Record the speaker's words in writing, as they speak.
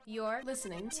You're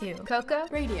listening to Coca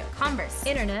Radio, Converse,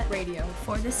 Internet Radio,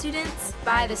 for the students,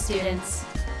 by the students.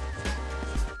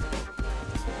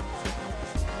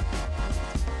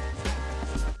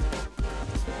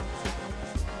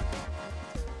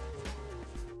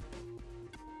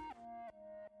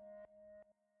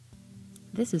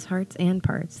 This is Hearts and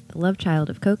Parts, the love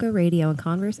child of Coca Radio and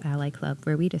Converse Ally Club,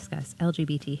 where we discuss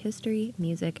LGBT history,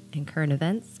 music, and current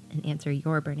events, and answer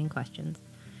your burning questions.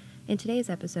 In today's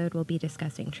episode, we'll be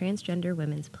discussing transgender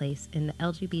women's place in the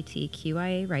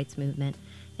LGBTQIA rights movement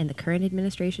and the current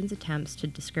administration's attempts to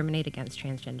discriminate against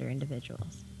transgender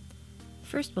individuals.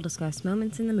 First, we'll discuss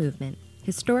moments in the movement,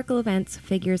 historical events,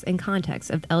 figures, and context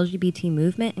of the LGBT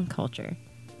movement and culture.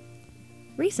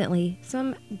 Recently,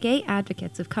 some gay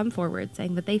advocates have come forward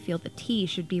saying that they feel the T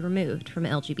should be removed from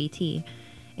LGBT,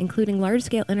 including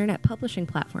large-scale internet publishing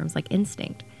platforms like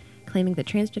Instinct, claiming that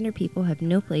transgender people have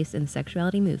no place in the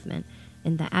sexuality movement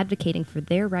and that advocating for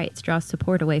their rights draws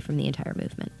support away from the entire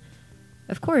movement.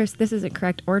 Of course, this isn't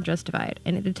correct or justified,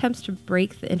 and it attempts to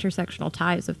break the intersectional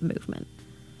ties of the movement.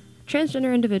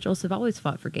 Transgender individuals have always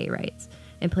fought for gay rights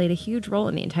and played a huge role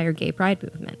in the entire gay pride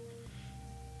movement.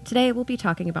 Today, we'll be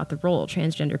talking about the role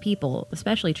transgender people,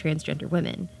 especially transgender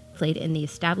women, played in the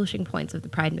establishing points of the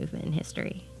pride movement in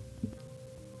history.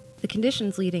 The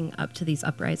conditions leading up to these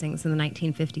uprisings in the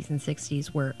 1950s and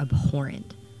 60s were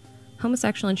abhorrent.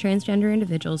 Homosexual and transgender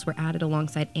individuals were added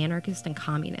alongside anarchists and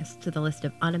communists to the list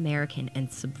of un-American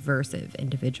and subversive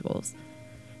individuals.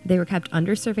 They were kept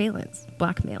under surveillance,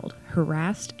 blackmailed,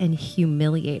 harassed, and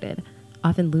humiliated,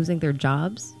 often losing their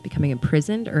jobs, becoming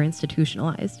imprisoned, or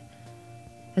institutionalized.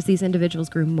 As these individuals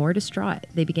grew more distraught,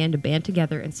 they began to band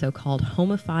together in so-called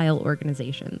homophile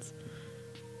organizations.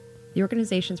 The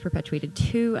organizations perpetuated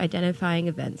two identifying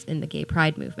events in the gay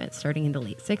pride movement starting in the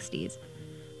late 60s,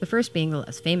 the first being the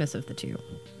less famous of the two.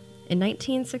 In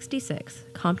 1966,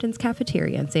 Compton's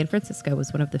Cafeteria in San Francisco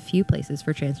was one of the few places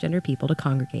for transgender people to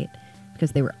congregate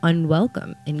because they were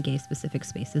unwelcome in gay-specific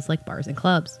spaces like bars and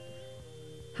clubs.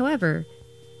 However,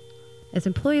 as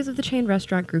employees of the chain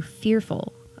restaurant grew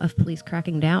fearful of police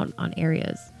cracking down on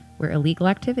areas where illegal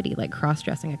activity like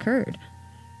cross-dressing occurred,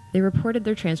 they reported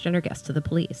their transgender guests to the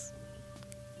police.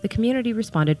 The community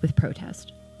responded with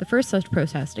protest, the first such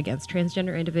protest against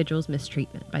transgender individuals'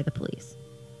 mistreatment by the police.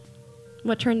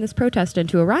 What turned this protest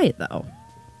into a riot, though?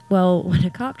 Well, when a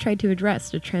cop tried to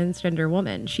address a transgender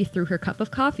woman, she threw her cup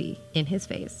of coffee in his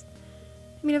face.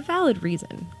 I mean, a valid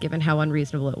reason, given how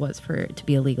unreasonable it was for it to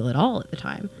be illegal at all at the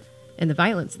time, and the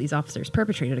violence these officers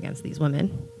perpetrated against these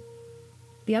women.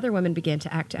 The other women began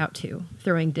to act out too,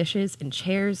 throwing dishes and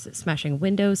chairs, smashing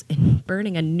windows, and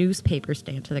burning a newspaper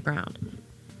stand to the ground.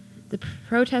 The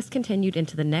protest continued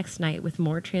into the next night with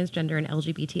more transgender and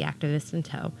LGBT activists in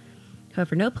tow.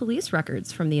 However, no police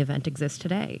records from the event exist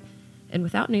today, and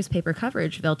without newspaper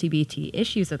coverage of LGBT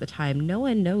issues at the time, no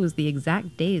one knows the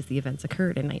exact days the events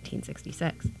occurred in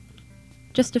 1966.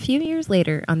 Just a few years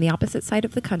later, on the opposite side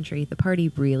of the country, the party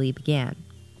really began.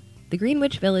 The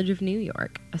Greenwich Village of New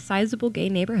York, a sizable gay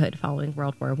neighborhood following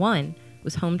World War I,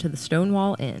 was home to the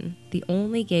Stonewall Inn, the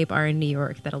only gay bar in New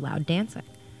York that allowed dancing.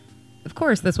 Of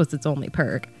course, this was its only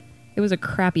perk. It was a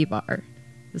crappy bar.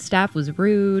 The staff was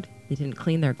rude, they didn't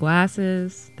clean their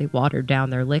glasses, they watered down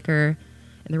their liquor,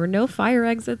 and there were no fire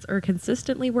exits or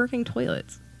consistently working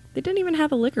toilets. They didn't even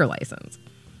have a liquor license.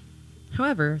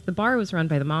 However, the bar was run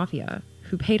by the mafia,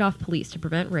 who paid off police to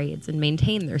prevent raids and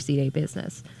maintain their C-Day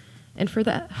business. And for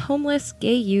the homeless,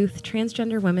 gay youth,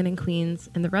 transgender women in Queens,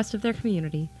 and the rest of their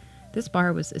community, this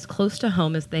bar was as close to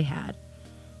home as they had.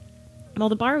 While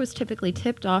the bar was typically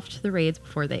tipped off to the raids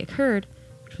before they occurred,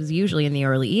 which was usually in the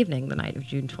early evening the night of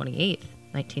June 28th,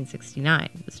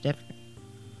 1969, was different.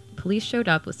 Police showed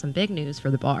up with some big news for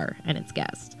the bar and its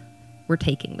guests. We're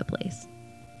taking the place.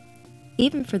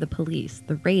 Even for the police,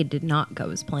 the raid did not go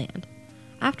as planned.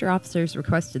 After officers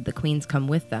requested the Queens come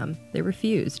with them, they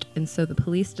refused, and so the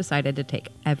police decided to take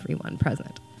everyone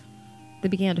present. They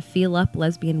began to feel up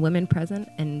lesbian women present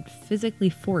and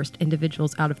physically forced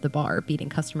individuals out of the bar, beating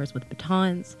customers with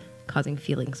batons, causing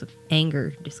feelings of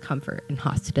anger, discomfort, and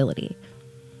hostility.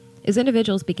 As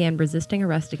individuals began resisting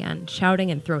arrest again,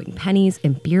 shouting and throwing pennies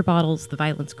and beer bottles, the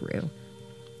violence grew.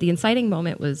 The inciting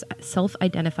moment was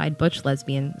self-identified butch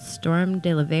lesbian Storm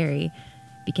de la Verre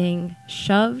being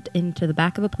shoved into the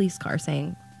back of a police car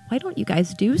saying, "Why don't you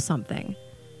guys do something?"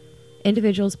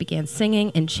 Individuals began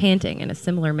singing and chanting in a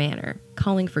similar manner,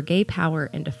 calling for gay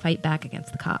power and to fight back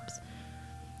against the cops.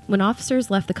 When officers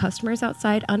left the customers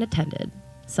outside unattended,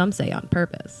 some say on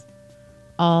purpose,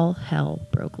 all hell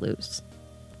broke loose.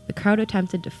 The crowd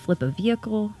attempted to flip a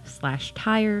vehicle, slash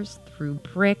tires, threw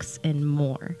bricks, and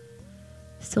more.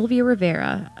 Sylvia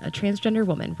Rivera, a transgender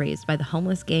woman raised by the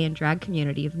homeless gay and drag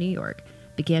community of New York,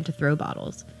 began to throw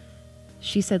bottles.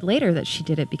 She said later that she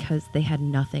did it because they had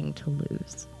nothing to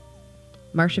lose.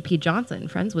 Marsha P. Johnson,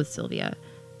 friends with Sylvia,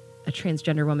 a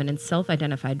transgender woman and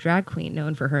self-identified drag queen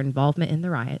known for her involvement in the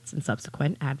riots and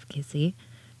subsequent advocacy,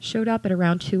 showed up at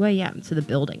around 2 a.m. to the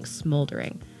building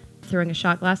smoldering, throwing a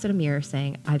shot glass at a mirror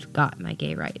saying, "I've got my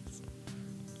gay rights."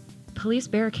 Police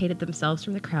barricaded themselves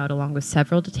from the crowd along with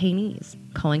several detainees,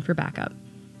 calling for backup.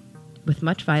 With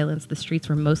much violence, the streets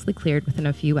were mostly cleared within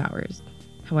a few hours.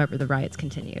 However, the riots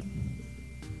continued.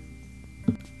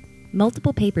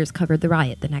 Multiple papers covered the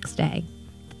riot the next day.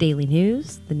 The Daily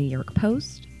News, the New York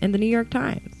Post, and the New York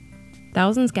Times.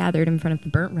 Thousands gathered in front of the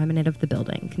burnt remnant of the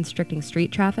building, constricting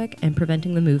street traffic and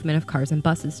preventing the movement of cars and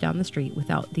buses down the street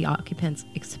without the occupants'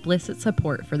 explicit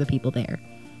support for the people there.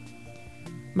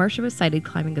 Marsha was sighted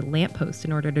climbing a lamppost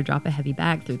in order to drop a heavy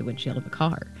bag through the windshield of a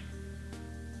car.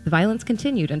 The violence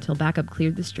continued until backup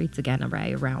cleared the streets again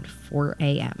around 4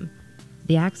 a.m.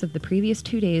 The acts of the previous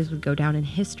 2 days would go down in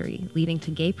history, leading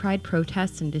to gay pride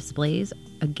protests and displays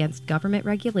against government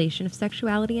regulation of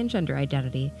sexuality and gender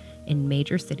identity in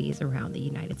major cities around the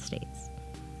United States.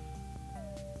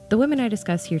 The women I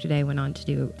discuss here today went on to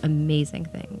do amazing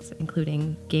things,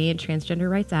 including gay and transgender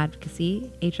rights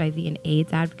advocacy, HIV and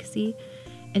AIDS advocacy,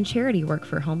 and charity work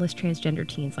for homeless transgender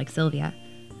teens like Sylvia.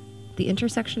 The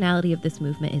intersectionality of this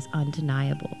movement is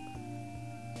undeniable.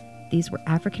 These were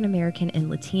African American and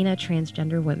Latina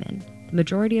transgender women. The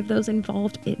majority of those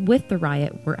involved with the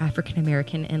riot were African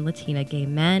American and Latina gay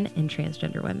men and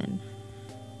transgender women.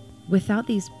 Without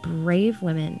these brave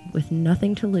women with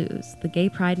nothing to lose, the gay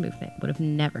pride movement would have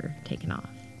never taken off.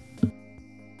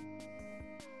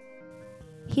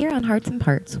 Here on Hearts and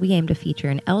Parts, we aim to feature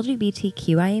an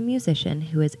LGBTQIA musician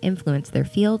who has influenced their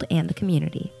field and the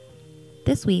community.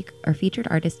 This week, our featured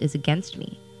artist is Against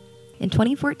Me. In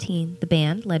 2014, the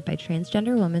band, led by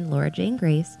transgender woman Laura Jane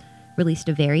Grace, released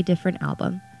a very different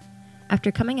album.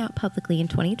 After coming out publicly in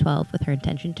 2012 with her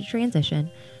intention to transition,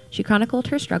 she chronicled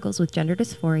her struggles with gender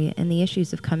dysphoria and the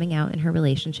issues of coming out in her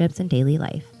relationships and daily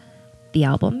life. The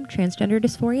album, Transgender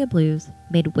Dysphoria Blues,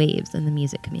 made waves in the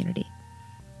music community.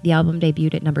 The album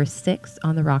debuted at number 6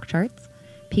 on the rock charts,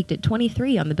 peaked at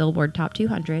 23 on the Billboard Top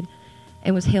 200,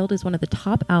 and was hailed as one of the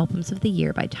top albums of the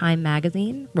year by Time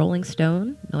Magazine, Rolling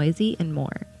Stone, Noisy, and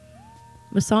more.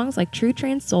 With songs like True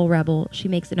Trans Soul Rebel, she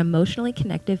makes an emotionally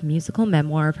connective musical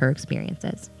memoir of her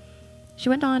experiences. She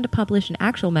went on to publish an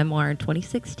actual memoir in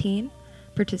 2016,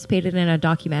 participated in a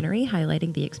documentary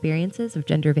highlighting the experiences of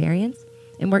gender variance,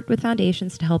 and worked with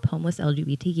foundations to help homeless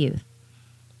LGBT youth.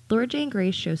 Laura Jane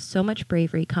Grace shows so much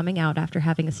bravery coming out after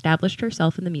having established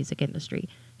herself in the music industry,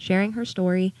 sharing her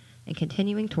story, and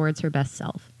continuing towards her best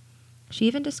self. She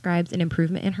even describes an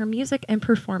improvement in her music and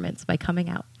performance by coming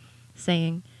out,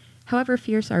 saying, "However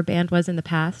fierce our band was in the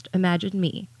past, imagine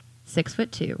me,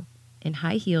 6'2", in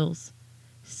high heels,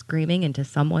 screaming into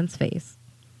someone's face."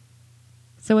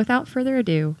 So without further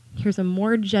ado, here's a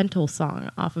more gentle song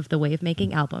off of the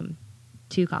Wavemaking album,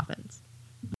 Two Coffins.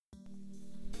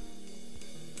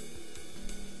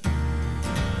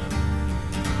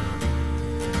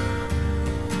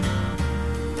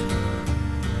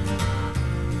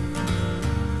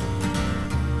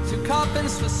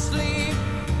 Coffins for sleep,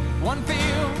 one for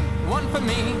you, one for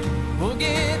me. We'll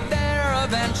get there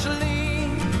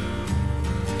eventually.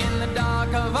 In the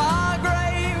dark of our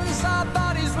graves, our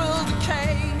bodies will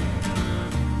decay.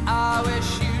 I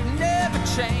wish you'd never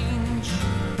change.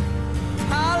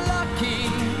 How lucky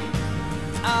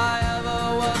I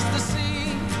ever was to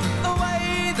see the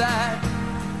way that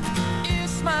you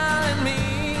smile at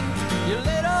me, your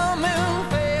little moon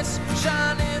face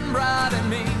shining bright at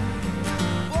me.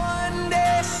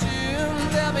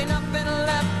 There'll be nothing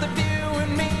left of you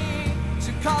and me.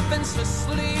 Two coffins for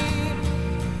sleep.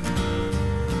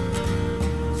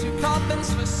 Two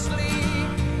coffins for sleep.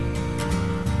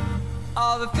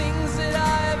 All the things that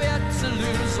I have yet to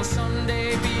lose will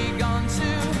someday be gone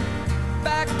too.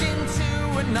 Back into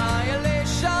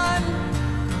annihilation.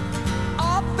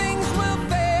 All things will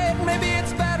fade. Maybe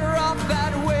it's better off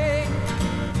that way.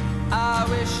 I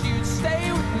wish you'd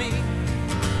stay with me.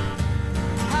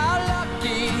 How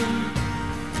lucky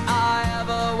I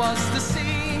ever was to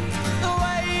see the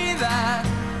way that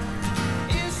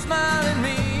you smile at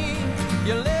me,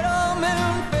 your little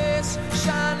moon face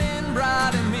shining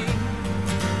bright at me.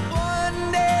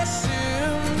 One day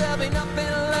soon there'll be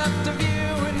nothing left of you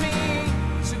and me.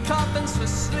 Two coffins for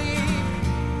sleep.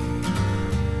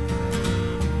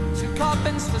 Two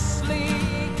coffins for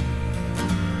sleep.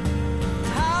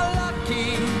 How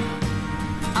lucky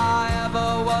I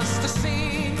ever was to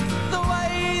see the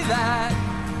way that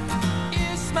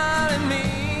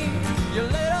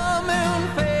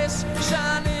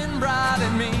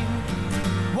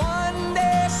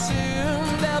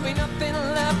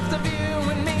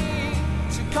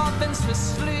for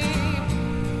sleep.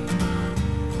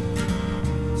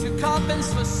 2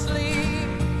 coffins for sleep.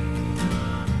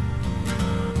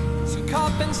 2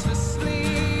 coffins for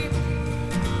sleep.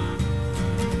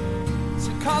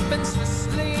 2 coffins for sleep.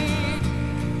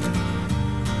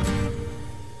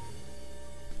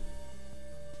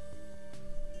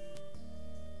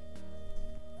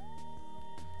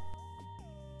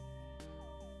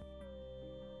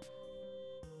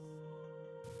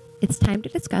 It's time to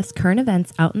discuss current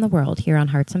events out in the world here on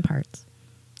Hearts and Parts.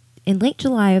 In late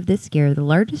July of this year, the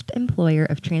largest employer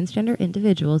of transgender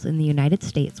individuals in the United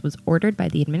States was ordered by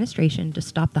the administration to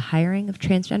stop the hiring of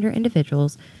transgender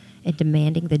individuals and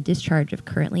demanding the discharge of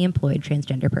currently employed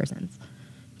transgender persons.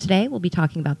 Today, we'll be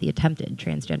talking about the attempted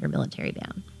transgender military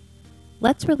ban.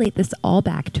 Let's relate this all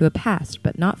back to a past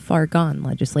but not far gone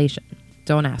legislation.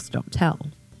 Don't ask, don't tell.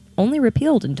 Only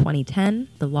repealed in 2010,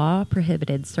 the law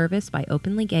prohibited service by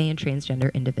openly gay and transgender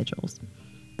individuals.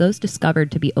 Those discovered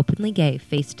to be openly gay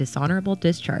faced dishonorable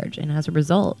discharge and, as a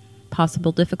result,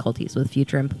 possible difficulties with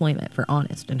future employment for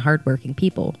honest and hardworking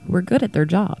people who were good at their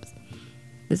jobs.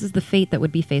 This is the fate that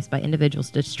would be faced by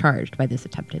individuals discharged by this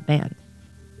attempted ban.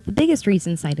 The biggest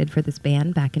reason cited for this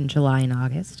ban back in July and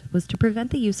August was to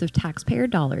prevent the use of taxpayer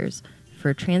dollars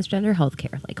for transgender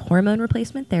healthcare like hormone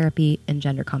replacement therapy and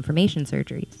gender confirmation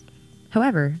surgeries.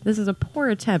 However, this is a poor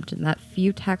attempt in that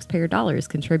few taxpayer dollars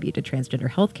contribute to transgender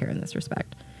healthcare in this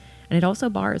respect. And it also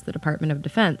bars the Department of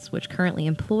Defense, which currently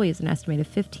employs an estimated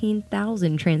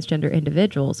 15,000 transgender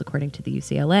individuals, according to the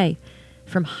UCLA,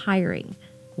 from hiring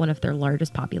one of their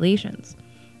largest populations.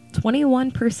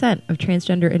 21% of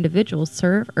transgender individuals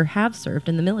serve or have served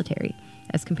in the military,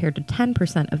 as compared to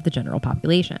 10% of the general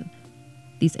population.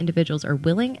 These individuals are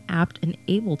willing, apt, and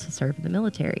able to serve in the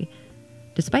military.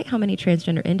 Despite how many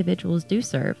transgender individuals do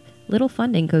serve, little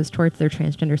funding goes towards their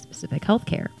transgender-specific health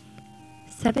care.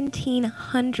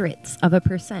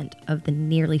 0.17% of the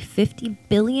nearly $50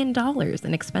 billion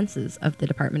in expenses of the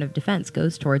Department of Defense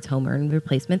goes towards hormone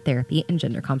replacement therapy and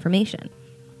gender confirmation.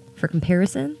 For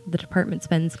comparison, the department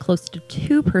spends close to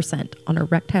 2% on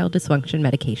erectile dysfunction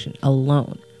medication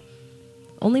alone.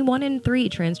 Only 1 in 3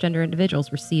 transgender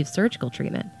individuals receive surgical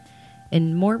treatment,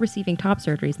 and more receiving top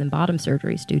surgeries than bottom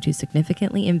surgeries due to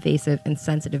significantly invasive and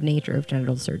sensitive nature of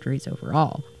genital surgeries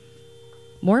overall.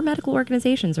 More medical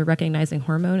organizations are recognizing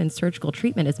hormone and surgical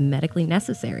treatment as medically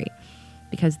necessary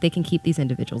because they can keep these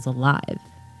individuals alive.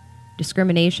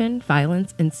 Discrimination,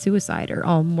 violence, and suicide are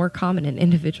all more common in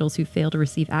individuals who fail to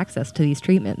receive access to these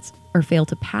treatments or fail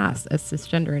to pass as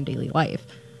cisgender in daily life.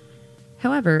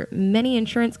 However, many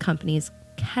insurance companies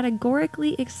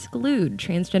categorically exclude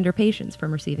transgender patients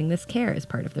from receiving this care as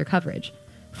part of their coverage,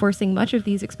 forcing much of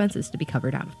these expenses to be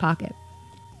covered out of pocket.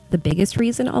 The biggest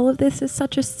reason all of this is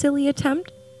such a silly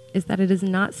attempt is that it is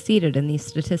not seated in these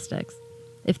statistics.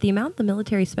 If the amount the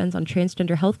military spends on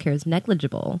transgender healthcare is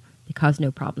negligible, they cause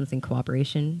no problems in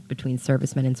cooperation between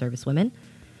servicemen and servicewomen,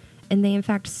 and they in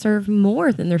fact serve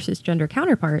more than their cisgender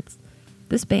counterparts,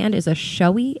 this ban is a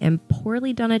showy and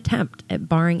poorly done attempt at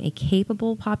barring a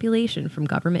capable population from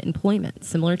government employment,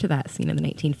 similar to that seen in the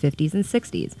 1950s and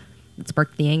 60s, that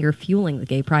sparked the anger fueling the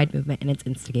gay pride movement and its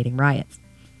instigating riots.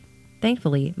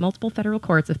 Thankfully, multiple federal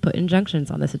courts have put injunctions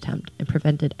on this attempt and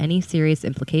prevented any serious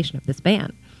implication of this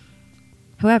ban.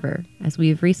 However, as we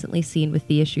have recently seen with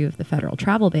the issue of the federal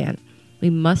travel ban, we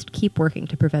must keep working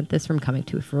to prevent this from coming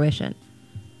to fruition.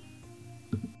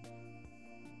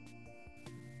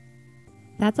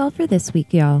 That's all for this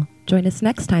week, y'all. Join us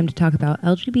next time to talk about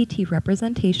LGBT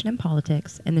representation in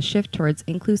politics and the shift towards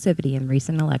inclusivity in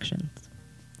recent elections.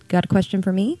 Got a question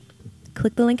for me?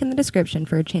 Click the link in the description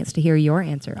for a chance to hear your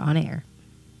answer on air.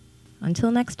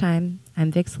 Until next time,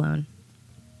 I'm Vic Sloan.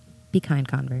 Be kind,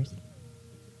 Converse.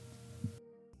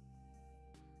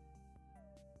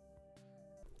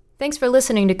 Thanks for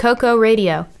listening to Coco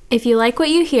Radio. If you like what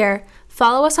you hear,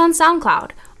 follow us on SoundCloud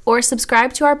or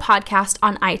subscribe to our podcast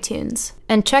on iTunes.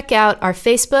 And check out our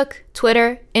Facebook,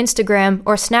 Twitter, Instagram,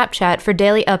 or Snapchat for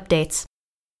daily updates.